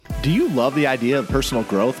Do you love the idea of personal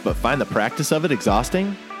growth but find the practice of it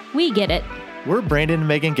exhausting? We get it. We're Brandon and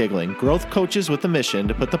Megan Giggling, growth coaches with the mission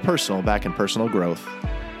to put the personal back in personal growth.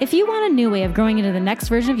 If you want a new way of growing into the next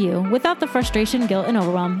version of you without the frustration, guilt, and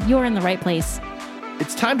overwhelm, you're in the right place.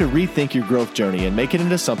 It's time to rethink your growth journey and make it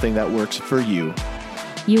into something that works for you.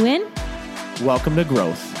 You in? Welcome to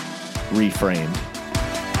Growth Reframed.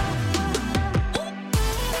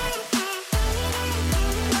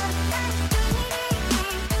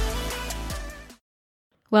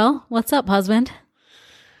 Well, what's up, husband?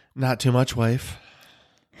 Not too much, wife.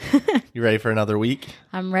 You ready for another week?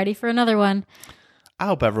 I'm ready for another one. I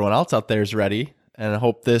hope everyone else out there is ready, and I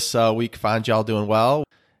hope this week finds y'all doing well.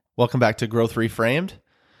 Welcome back to Growth Reframed.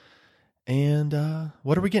 And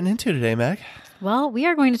what are we getting into today, Meg? Well, we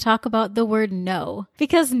are going to talk about the word no,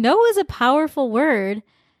 because no is a powerful word,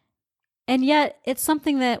 and yet it's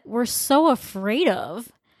something that we're so afraid of.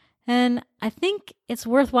 And I think it's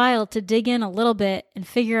worthwhile to dig in a little bit and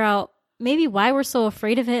figure out maybe why we're so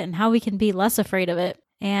afraid of it and how we can be less afraid of it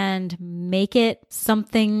and make it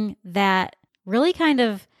something that really kind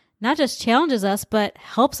of not just challenges us, but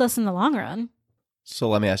helps us in the long run. So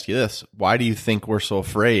let me ask you this. Why do you think we're so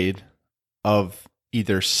afraid of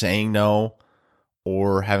either saying no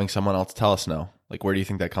or having someone else tell us no? Like, where do you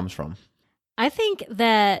think that comes from? I think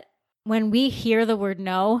that when we hear the word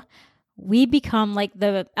no, we become like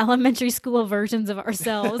the elementary school versions of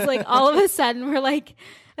ourselves. Like all of a sudden we're like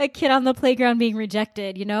a kid on the playground being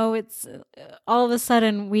rejected. You know, it's all of a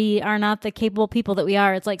sudden we are not the capable people that we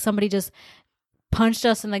are. It's like somebody just punched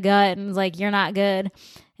us in the gut and was like, you're not good.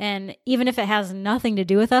 And even if it has nothing to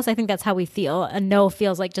do with us, I think that's how we feel. A no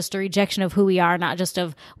feels like just a rejection of who we are, not just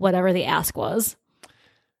of whatever the ask was.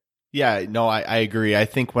 Yeah, no, I agree. I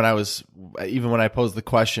think when I posed the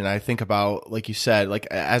question, I think about, like you said, like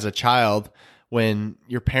as a child, when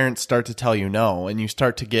your parents start to tell you no and you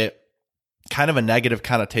start to get kind of a negative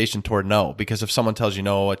connotation toward no, because if someone tells you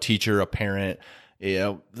no, a teacher, a parent, you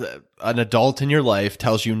know, an adult in your life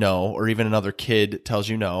tells you no, or even another kid tells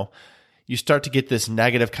you no, you start to get this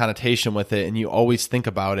negative connotation with it, and you always think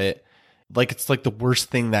about it like it's like the worst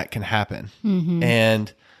thing that can happen. Mm-hmm.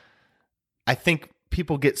 And I think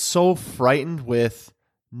people get so frightened with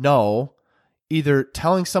no, either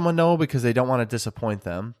telling someone no because they don't want to disappoint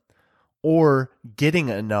them, or getting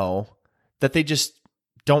a no, that they just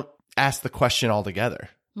don't ask the question altogether.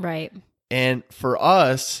 Right. And for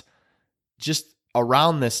us, just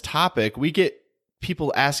around this topic, we get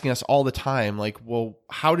people asking us all the time, like, well,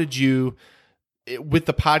 how did you, with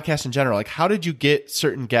the podcast in general, like, how did you get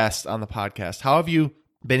certain guests on the podcast? How have you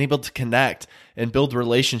been able to connect and build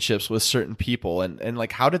relationships with certain people? And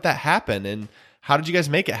like, how did that happen? And how did you guys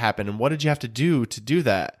make it happen? And what did you have to do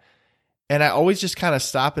that? And I always just kind of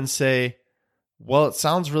stop and say, well, it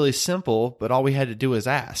sounds really simple, but all we had to do is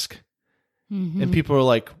ask. Mm-hmm. And people are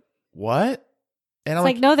like, what? And I'm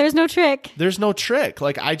like, no, there's no trick. There's no trick.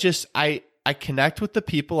 Like, I connect with the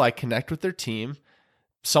people, I connect with their team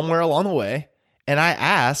somewhere along the way, and I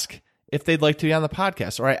ask if they'd like to be on the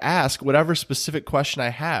podcast, or I ask whatever specific question I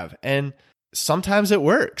have. And sometimes it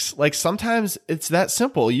works. Like, sometimes it's that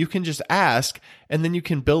simple. You can just ask, and then you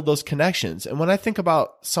can build those connections. And when I think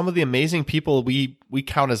about some of the amazing people we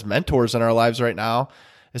count as mentors in our lives right now,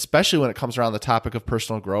 especially when it comes around the topic of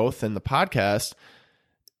personal growth and the podcast,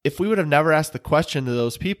 if we would have never asked the question to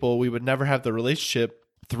those people, we would never have the relationship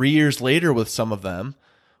 3 years later with some of them,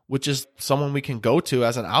 which is someone we can go to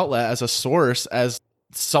as an outlet, as a source, as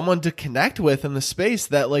someone to connect with in the space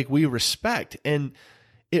that like we respect. And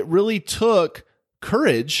it really took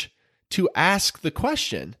courage to ask the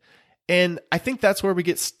question. And I think that's where we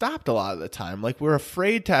get stopped a lot of the time. Like, we're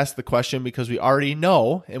afraid to ask the question because we already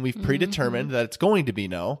know and we've predetermined that it's going to be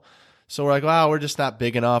no. So we're like, wow, we're just not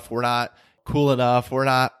big enough. We're not cool enough. We're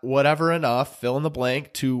not whatever enough, fill in the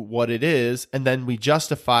blank to what it is. And then we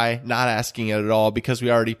justify not asking it at all because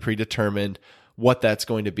we already predetermined what that's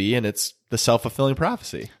going to be. And it's the self-fulfilling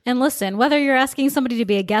prophecy. And listen, whether you're asking somebody to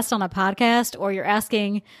be a guest on a podcast or you're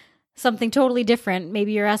asking something totally different,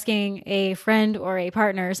 maybe you're asking a friend or a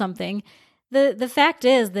partner or something, the fact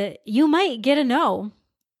is that you might get a no.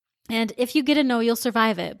 And if you get a no, you'll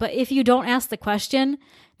survive it. But if you don't ask the question,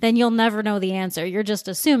 then you'll never know the answer. You're just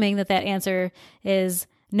assuming that answer is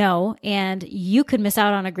no, and you could miss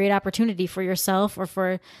out on a great opportunity for yourself or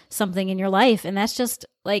for something in your life. And that's just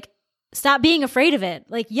like, stop being afraid of it.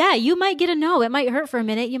 Like, yeah, you might get a no. It might hurt for a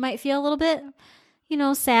minute. You might feel a little bit,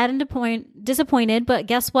 sad and disappointed, but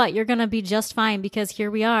guess what? You're going to be just fine, because here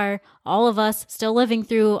we are, all of us still living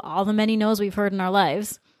through all the many no's we've heard in our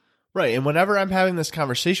lives. Right. And whenever I'm having this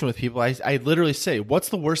conversation with people, I literally say, what's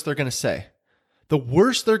the worst they're going to say? The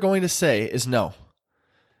worst they're going to say is no.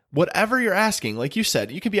 whatever you're asking, like you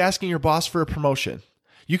said, you could be asking your boss for a promotion.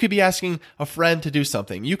 You could be asking a friend to do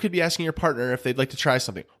something. You could be asking your partner if they'd like to try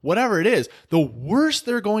something. Whatever it is, the worst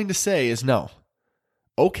they're going to say is no.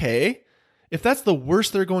 Okay, if that's the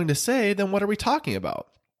worst they're going to say, then what are we talking about?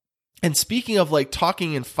 And speaking of like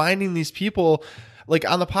talking and finding these people like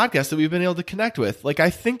on the podcast that we've been able to connect with, like I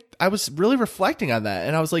think I was really reflecting on that.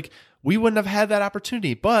 And I was like, we wouldn't have had that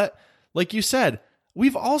opportunity. But like you said,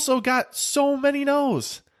 we've also got so many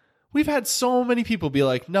no's. We've had so many people be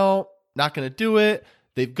like, no, not going to do it.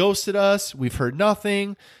 They've ghosted us. We've heard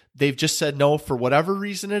nothing. They've just said no for whatever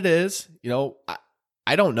reason it is. You know,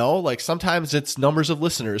 I don't know. Like sometimes it's numbers of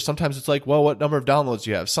listeners. Sometimes it's like, well, what number of downloads do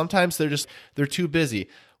you have? Sometimes they're too busy.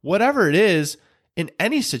 Whatever it is, in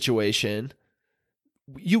any situation,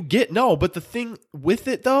 you get no. But the thing with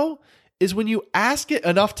it though, is when you ask it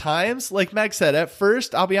enough times, like Meg said, at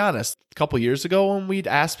first, I'll be honest, a couple years ago when we'd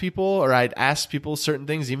ask people or I'd ask people certain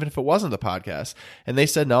things, even if it wasn't the podcast, and they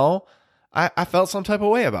said no, I felt some type of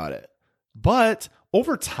way about it. But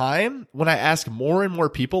over time, when I ask more and more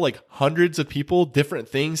people, like hundreds of people, different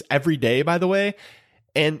things every day, by the way,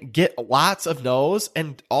 and get lots of no's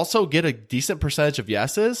and also get a decent percentage of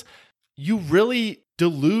yeses, you really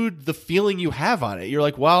dilute the feeling you have on it. You're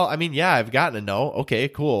like, well, I mean, yeah, I've gotten a no. Okay,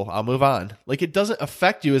 cool. I'll move on. Like it doesn't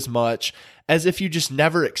affect you as much as if you just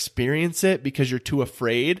never experience it because you're too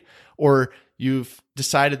afraid or you've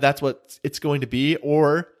decided that's what it's going to be,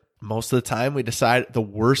 or most of the time we decide the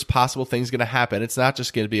worst possible thing is going to happen. It's not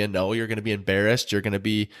just going to be a no. You're going to be embarrassed. You're going to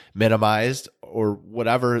be minimized or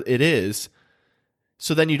whatever it is.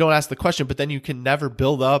 So then you don't ask the question, but then you can never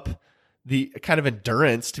build up the kind of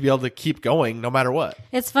endurance to be able to keep going no matter what.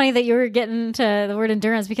 It's funny that you were getting to the word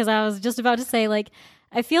endurance because I was just about to say, like,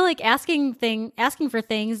 I feel like asking for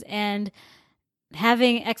things and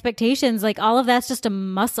having expectations, like all of that's just a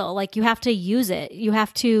muscle. Like you have to use it. You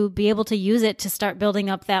have to be able to use it to start building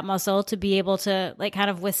up that muscle to be able to like kind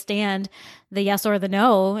of withstand the yes or the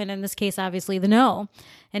no. And in this case, obviously the no.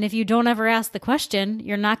 And if you don't ever ask the question,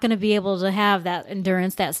 you're not going to be able to have that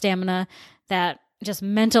endurance, that stamina, that just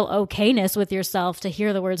mental okayness with yourself to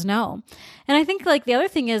hear the words no. And I think like the other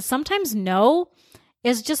thing is sometimes no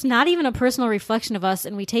is just not even a personal reflection of us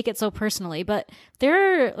and we take it so personally. But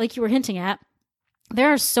there are, like you were hinting at,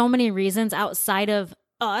 there are so many reasons outside of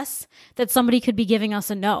us that somebody could be giving us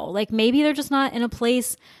a no. Like maybe they're just not in a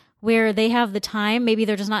place where they have the time. Maybe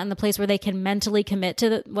they're just not in the place where they can mentally commit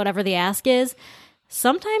to whatever the ask is.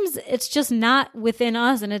 Sometimes it's just not within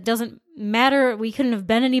us and it doesn't matter. We couldn't have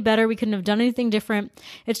been any better. We couldn't have done anything different.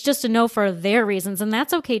 It's just a no for their reasons. And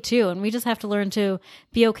that's okay too. And we just have to learn to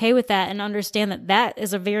be okay with that and understand that that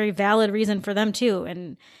is a very valid reason for them too.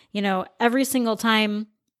 And, you know, every single time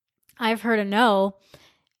I've heard a no,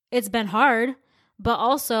 it's been hard, but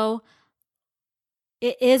also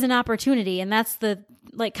it is an opportunity. And that's the,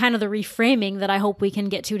 like, kind of the reframing that I hope we can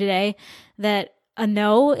get to today, that a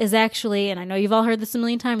no is actually, and I know you've all heard this a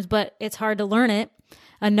million times, but it's hard to learn it.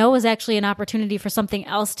 A no is actually an opportunity for something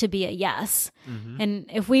else to be a yes. Mm-hmm. And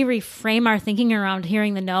if we reframe our thinking around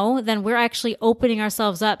hearing the no, then we're actually opening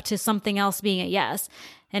ourselves up to something else being a yes.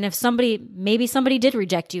 And if maybe somebody did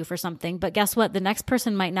reject you for something, but guess what? The next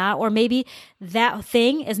person might not, or maybe that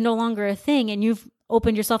thing is no longer a thing and you've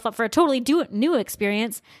opened yourself up for a totally new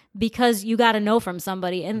experience because you got a no from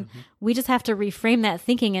somebody. And we just have to reframe that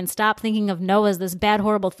thinking and stop thinking of no as this bad,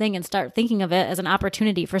 horrible thing and start thinking of it as an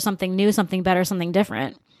opportunity for something new, something better, something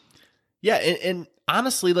different. Yeah. And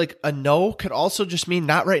honestly, like a no could also just mean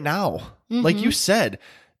not right now. Mm-hmm. Like you said,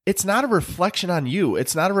 it's not a reflection on you.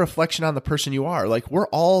 It's not a reflection on the person you are. Like we're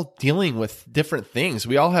all dealing with different things.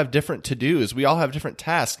 We all have different to-dos. We all have different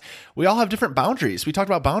tasks. We all have different boundaries. We talked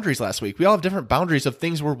about boundaries last week. We all have different boundaries of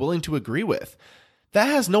things we're willing to agree with. That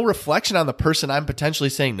has no reflection on the person I'm potentially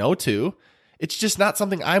saying no to. It's just not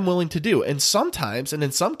something I'm willing to do. And sometimes, and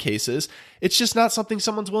in some cases, it's just not something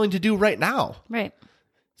someone's willing to do right now. Right.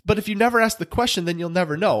 But if you never ask the question, then you'll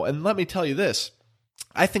never know. And let me tell you this.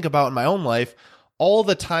 I think about in my own life, all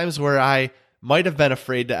the times where I might have been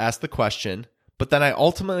afraid to ask the question, but then I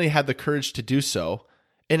ultimately had the courage to do so.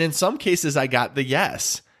 And in some cases, I got the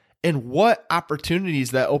yes. And what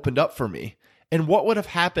opportunities that opened up for me. And what would have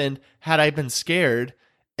happened had I been scared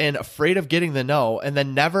and afraid of getting the no and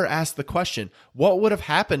then never asked the question? What would have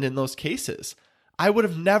happened in those cases? I would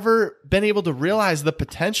have never been able to realize the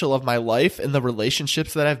potential of my life and the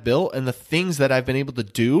relationships that I've built and the things that I've been able to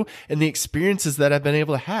do and the experiences that I've been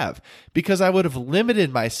able to have, because I would have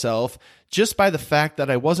limited myself just by the fact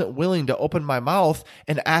that I wasn't willing to open my mouth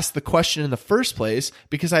and ask the question in the first place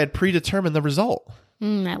because I had predetermined the result.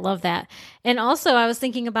 I love that. And also, I was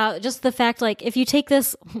thinking about just the fact, like, if you take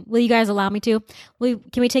this, will you guys allow me to? Can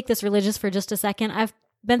we take this religious for just a second? I've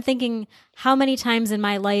been thinking how many times in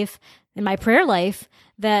my life, in my prayer life,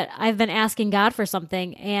 that I've been asking God for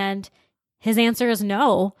something and his answer is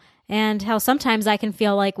no. And how sometimes I can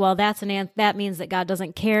feel like, well, that means that God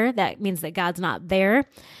doesn't care. That means that God's not there.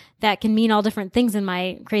 That can mean all different things in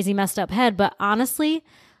my crazy messed up head. But honestly,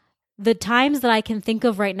 the times that I can think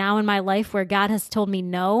of right now in my life where God has told me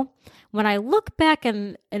no, when I look back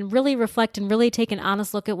and really reflect and really take an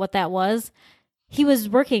honest look at what that was, he was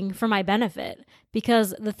working for my benefit,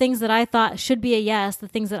 because the things that I thought should be a yes, the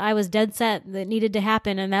things that I was dead set that needed to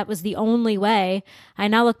happen, and that was the only way, I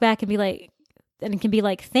now look back and can be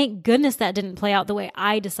like, thank goodness that didn't play out the way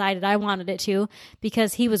I decided I wanted it to,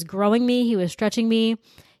 because he was growing me, he was stretching me,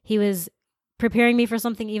 he was preparing me for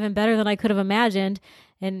something even better than I could have imagined.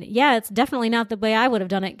 And yeah, it's definitely not the way I would have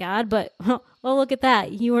done it, God, but well, look at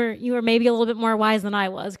that. You were maybe a little bit more wise than I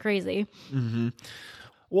was. Crazy. Mm-hmm.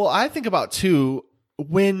 Well, I think about too,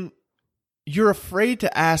 when you're afraid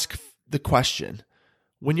to ask the question,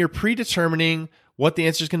 when you're predetermining what the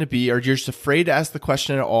answer is going to be, or you're just afraid to ask the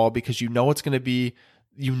question at all because you know it's going to be,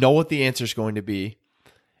 you know what the answer is going to be.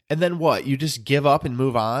 And then what? You just give up and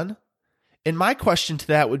move on? And my question to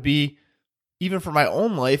that would be, even for my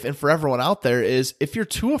own life and for everyone out there, is if you're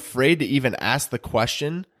too afraid to even ask the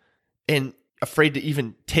question and afraid to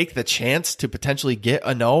even take the chance to potentially get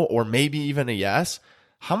a no or maybe even a yes,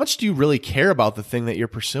 how much do you really care about the thing that you're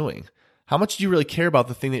pursuing? How much do you really care about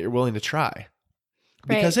the thing that you're willing to try?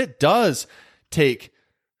 Because it does take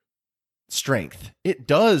strength. It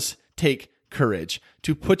does take courage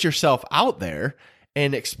to put yourself out there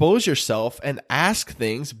and expose yourself and ask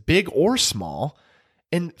things, big or small,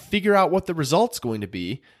 and figure out what the result's going to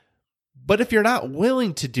be. But if you're not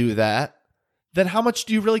willing to do that, then how much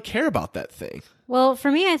do you really care about that thing? Well,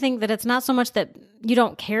 for me, I think that it's not so much that you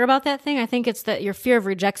don't care about that thing. I think it's that your fear of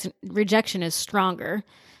rejection is stronger.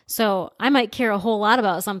 So I might care a whole lot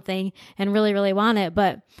about something and really, really want it.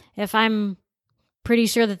 But if I'm pretty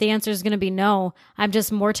sure that the answer is going to be no, I'm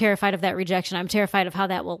just more terrified of that rejection. I'm terrified of how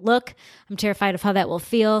that will look. I'm terrified of how that will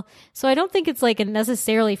feel. So I don't think it's like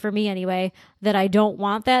necessarily, for me anyway, that I don't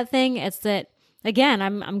want that thing. It's that, again,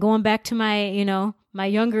 I'm going back to my, my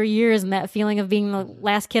younger years and that feeling of being the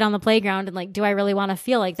last kid on the playground. And like, do I really want to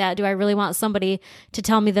feel like that? Do I really want somebody to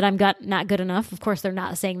tell me that I'm not good enough? Of course, they're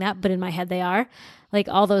not saying that, but in my head they are. Like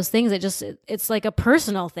all those things, it's like a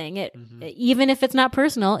personal thing. Even if it's not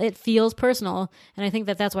personal, it feels personal. And I think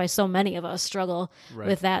that that's why so many of us struggle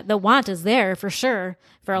with that. The want is there for sure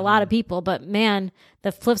for a lot of people, but man,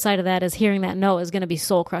 the flip side of that is hearing that no is going to be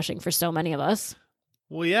soul crushing for so many of us.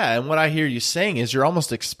 Well, yeah. And what I hear you saying is you're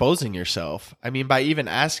almost exposing yourself. I mean, by even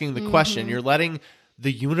asking the question, you're letting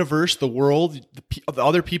the universe, the world, the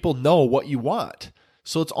other people know what you want.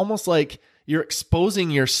 So it's almost like you're exposing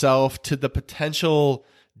yourself to the potential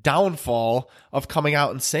downfall of coming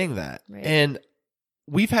out and saying that. Right. And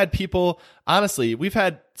we've had people, honestly, we've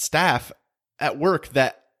had staff at work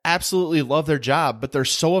that absolutely love their job, but they're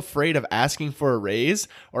so afraid of asking for a raise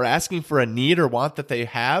or asking for a need or want that they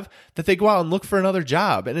have that they go out and look for another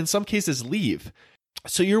job, and in some cases leave.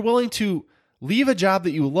 So you're willing to leave a job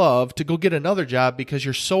that you love to go get another job because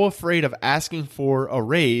you're so afraid of asking for a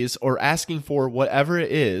raise or asking for whatever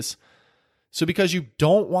it is. So because you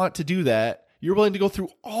don't want to do that, you're willing to go through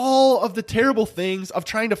all of the terrible things of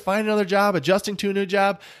trying to find another job, adjusting to a new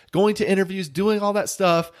job, going to interviews, doing all that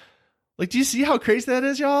stuff. Like, do you see how crazy that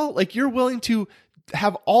is, y'all? Like, you're willing to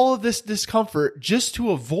have all of this discomfort just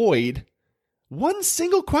to avoid one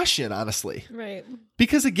single question, honestly. Right.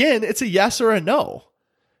 Because again, it's a yes or a no.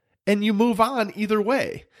 And you move on either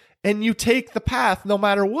way. And you take the path no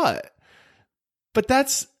matter what. But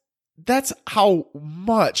that's how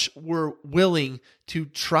much we're willing to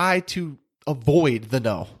try to avoid the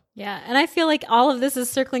no. Yeah. And I feel like all of this is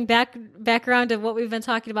circling back around to what we've been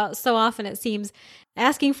talking about so often, it seems,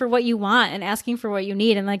 asking for what you want and asking for what you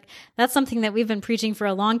need. And like, that's something that we've been preaching for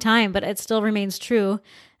a long time, but it still remains true.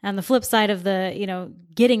 And the flip side of the,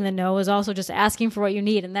 getting the no is also just asking for what you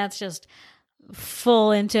need. And that's just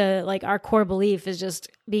full into like our core belief is just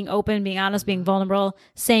being open, being honest, being vulnerable,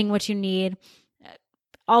 saying what you need,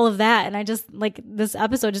 all of that. And I just like this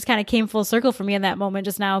episode just kind of came full circle for me in that moment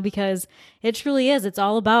just now, because it truly is. It's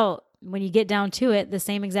all about, when you get down to it, the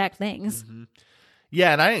same exact things. Mm-hmm.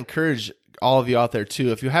 Yeah. And I encourage all of you out there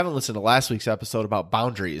too, if you haven't listened to last week's episode about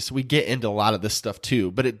boundaries, we get into a lot of this stuff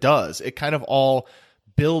too, but it kind of all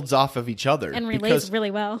builds off of each other and relates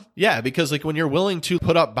really well. Yeah, because like when you're willing to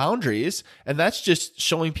put up boundaries, and that's just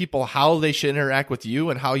showing people how they should interact with you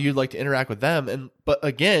and how you'd like to interact with them. But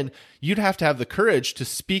again, you'd have to have the courage to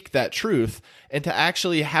speak that truth and to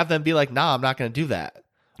actually have them be like, nah, I'm not going to do that.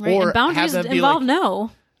 Right. Or and boundaries have them be involve like,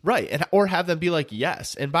 no. Right. Or have them be like,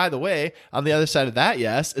 yes. And by the way, on the other side of that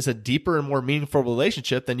yes is a deeper and more meaningful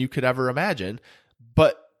relationship than you could ever imagine.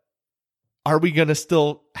 But are we going to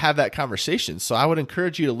still have that conversation? So I would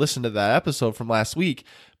encourage you to listen to that episode from last week.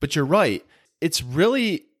 But you're right. It's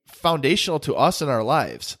really foundational to us in our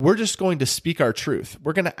lives. We're just going to speak our truth.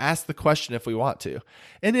 We're going to ask the question if we want to.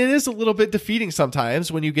 And it is a little bit defeating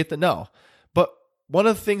sometimes when you get the no. But one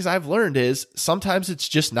of the things I've learned is sometimes it's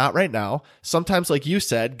just not right now. Sometimes, like you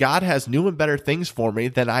said, God has new and better things for me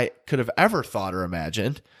than I could have ever thought or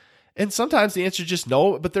imagined. And sometimes the answer is just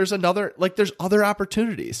no, but there's other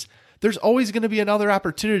opportunities. There's always going to be another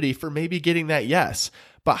opportunity for maybe getting that yes.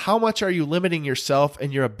 But how much are you limiting yourself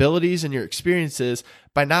and your abilities and your experiences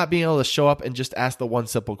by not being able to show up and just ask the one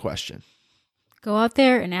simple question? Go out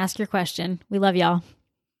there and ask your question. We love y'all.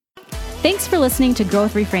 Thanks for listening to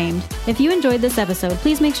Growth Reframed. If you enjoyed this episode,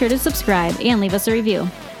 please make sure to subscribe and leave us a review.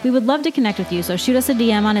 We would love to connect with you, so shoot us a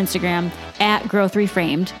DM on Instagram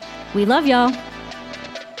 @GrowthReframed. We love y'all.